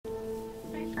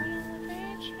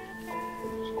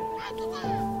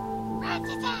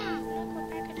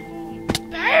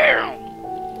Bam!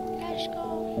 Let's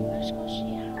go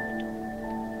see how we do.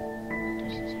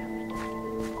 This is how we do.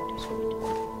 This is how we do.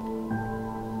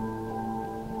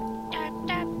 Tap,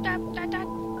 tap, tap, tap, tap.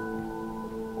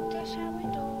 That's how we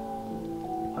do.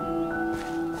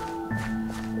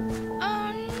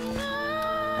 Oh no!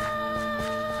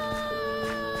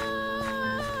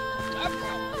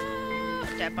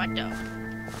 That button.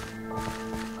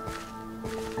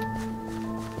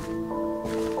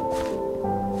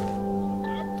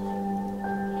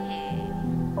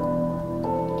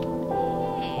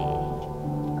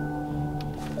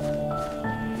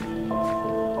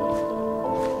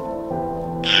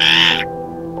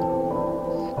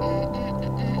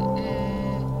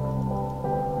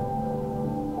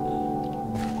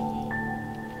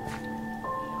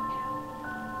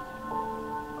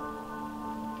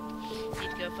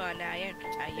 Need to go find iron.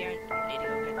 Iron. Need to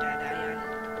go get that iron.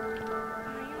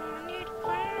 Iron. Need to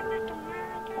find it.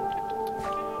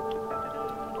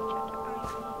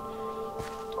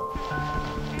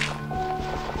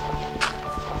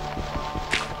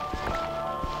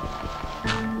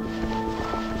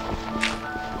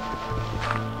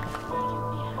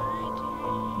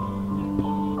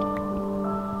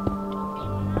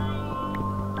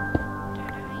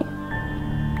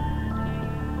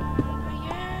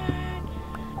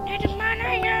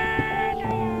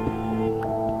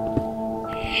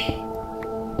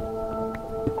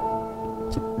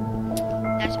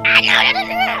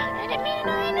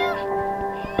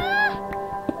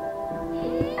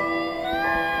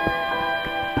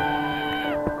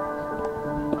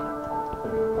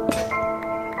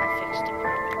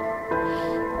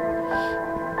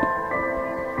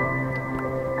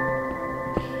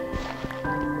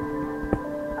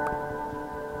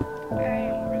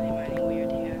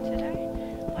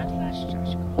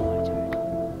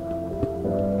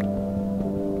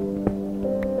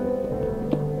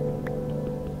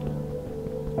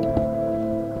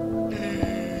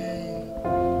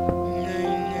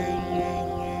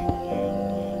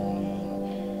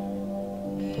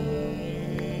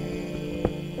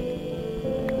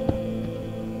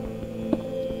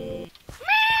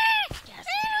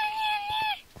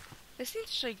 This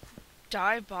seems to like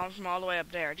dive bomb from all the way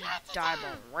up there. Just dive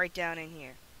bomb right down in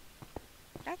here.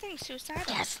 That thing's suicidal.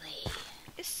 Ghastly.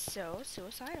 It's so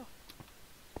suicidal.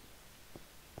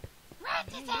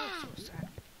 Suicidal.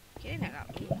 Get in that up.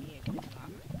 Yeah, get in that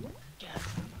up.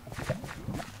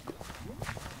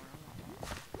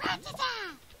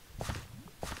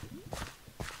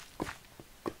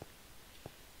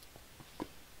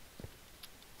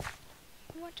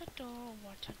 What to do?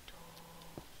 What to do?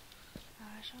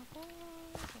 I shall go.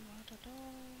 What to do?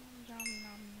 Yum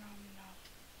yum yum yum.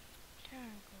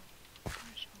 Tango. I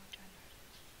shall turn it.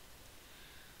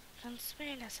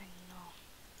 Conspiracy. No.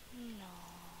 No.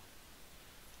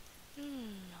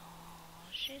 No.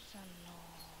 She's a no.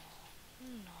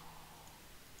 No.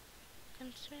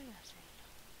 Conspiracy.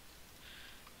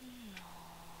 No.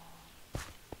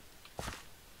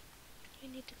 You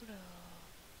need to grow.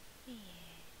 Yeah.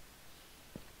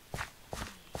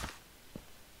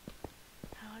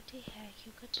 How the heck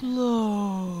you could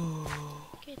Slow.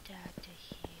 get out of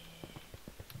here?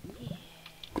 Yes,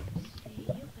 see, you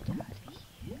get out of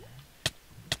here.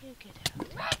 You get out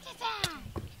of here.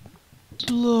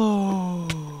 Slow.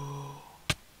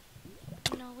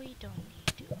 No, we don't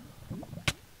need to.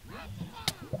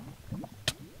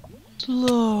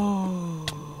 Slow.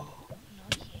 No,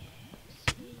 yes,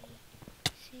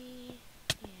 see,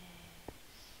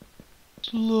 yes.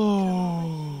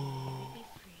 Slow.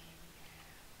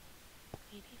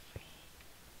 Be free.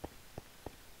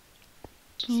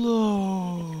 Slow.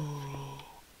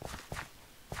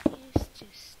 Please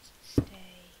just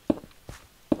stay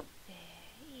there.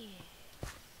 Yes.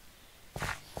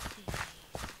 See.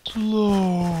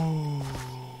 Slow.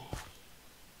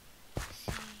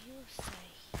 See, you stay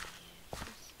here.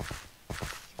 Just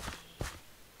see.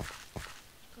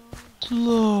 Go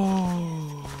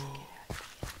Slow.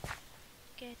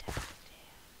 Get out of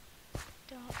there.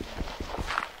 Don't.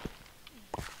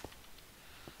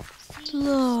 See,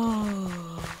 Slow.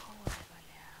 Whatever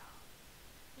now.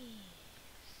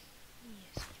 Yes.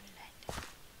 Yes, you like that.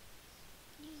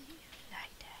 You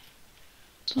like that.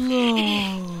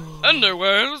 Slow.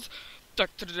 Anyways,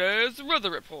 back to today's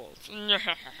weather report. You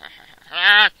heard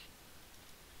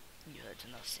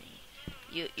nothing.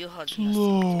 You heard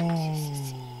Slow. nothing.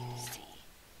 See.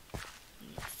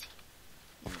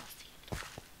 Nothing.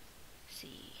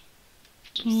 See.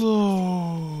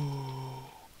 Slow.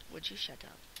 Would you shut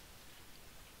up?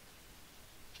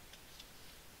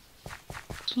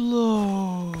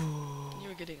 Slow. You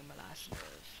getting my last nerve.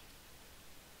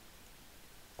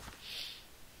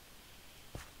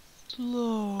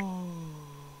 Slow.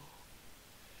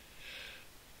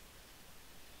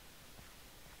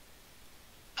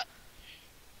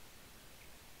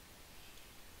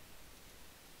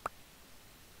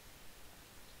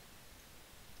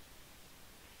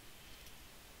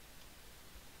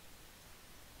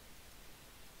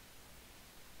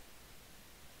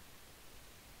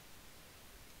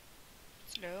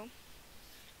 Slow.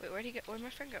 Wait, where'd he go? Where'd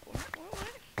my friend go?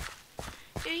 What?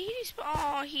 Did he despawn?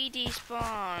 Oh, he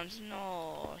despawns.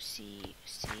 No. See.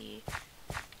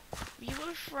 We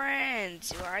were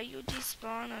friends. Why you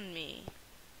despawn on me?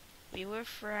 We were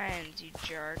friends, you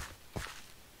jerk.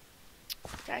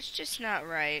 That's just not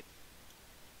right.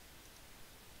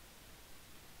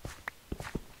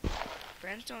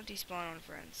 Friends don't despawn on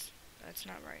friends. That's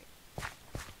not right.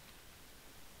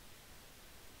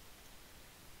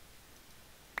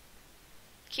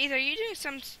 Keith, are you doing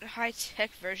some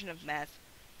high-tech version of meth?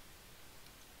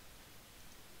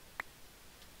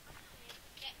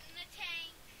 Get in the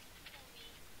tank.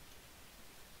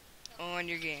 Oh, on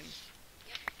your game.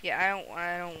 Yeah, I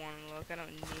don't want to look. I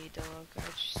don't need to look. I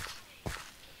just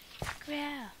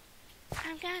growl.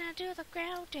 I'm gonna do the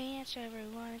growl dance.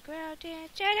 Everyone, growl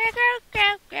dance. Growl dance.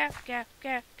 Growl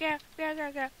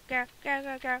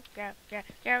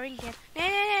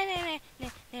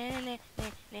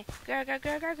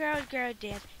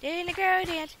dance. Did the growl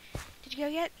dance? Did you go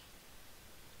yet?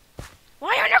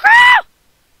 Why on the growl?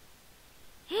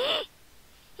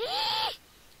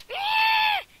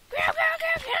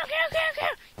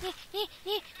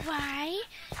 Why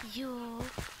you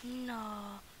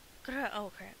no grow?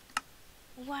 Oh crap!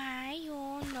 Why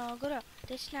you no grow?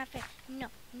 That's not fair. No.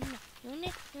 You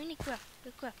need grow.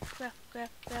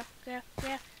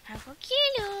 I go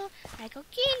kill you.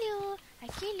 I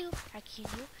kill you. I kill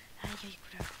you. I you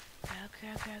grow.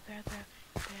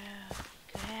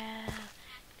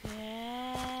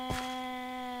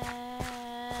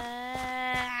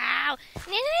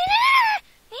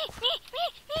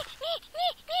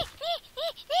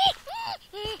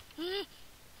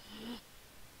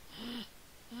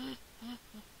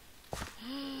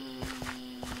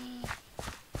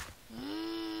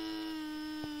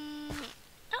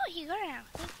 Oh, he got it now.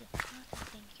 Thank you. Oh,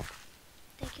 thank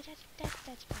you.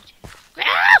 That's pretty generous.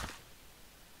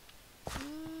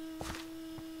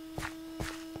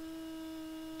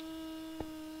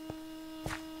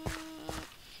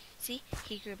 See,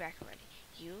 he grew back already.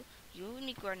 You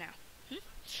need to grow now.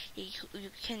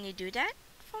 Can you do that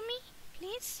for me,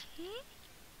 please?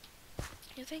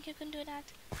 You think you can do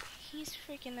that? He's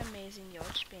freaking amazing.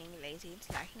 You're just being lazy and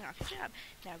slacking off your job.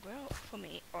 Now grow for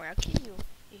me, or I'll kill you.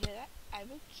 You hear that? I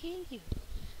will kill you.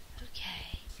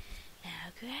 Okay.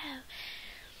 Now grow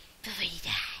before you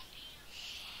die.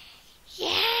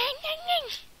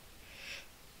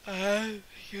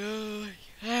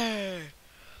 Yeah.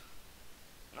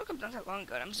 Look, I've done that long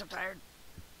ago. I'm so tired.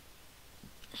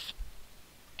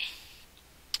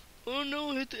 Oh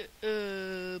no, hit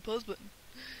the pause button.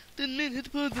 Didn't mean hit the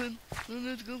pause button. No,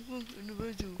 let's go for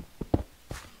individual.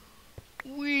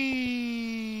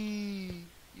 Wee!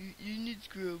 You need to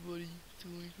grow, buddy. So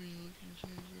I'm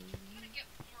gonna get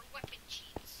more weapon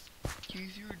cheats.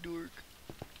 Keith, you're a dork.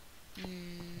 No,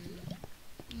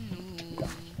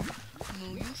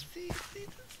 you see,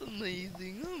 that's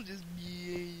amazing. I'm just,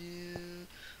 yeah.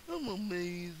 I'm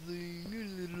amazing.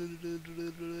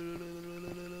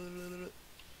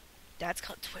 That's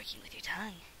called twerking with your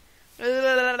tongue.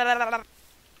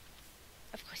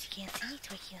 Of course, you can't see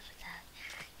twerking with your tongue.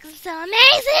 'Cause it's so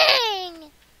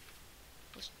amazing!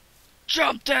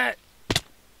 Jump that!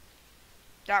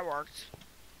 That worked.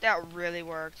 That really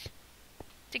worked. I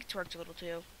think it twerked a little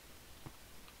too.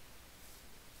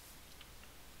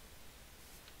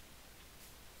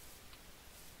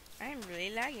 I am really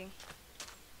lagging.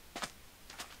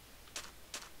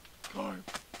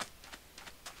 Carp.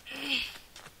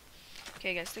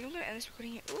 Okay, guys, I think I'm gonna end this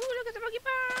recording here. Ooh, look at the monkey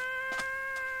bar!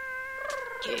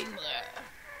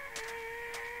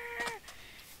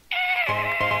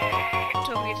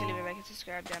 Don't forget to leave a like and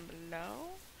subscribe down below.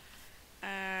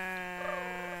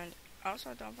 And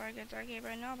also, don't forget to keep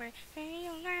it over. Hey,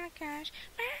 you got a cash.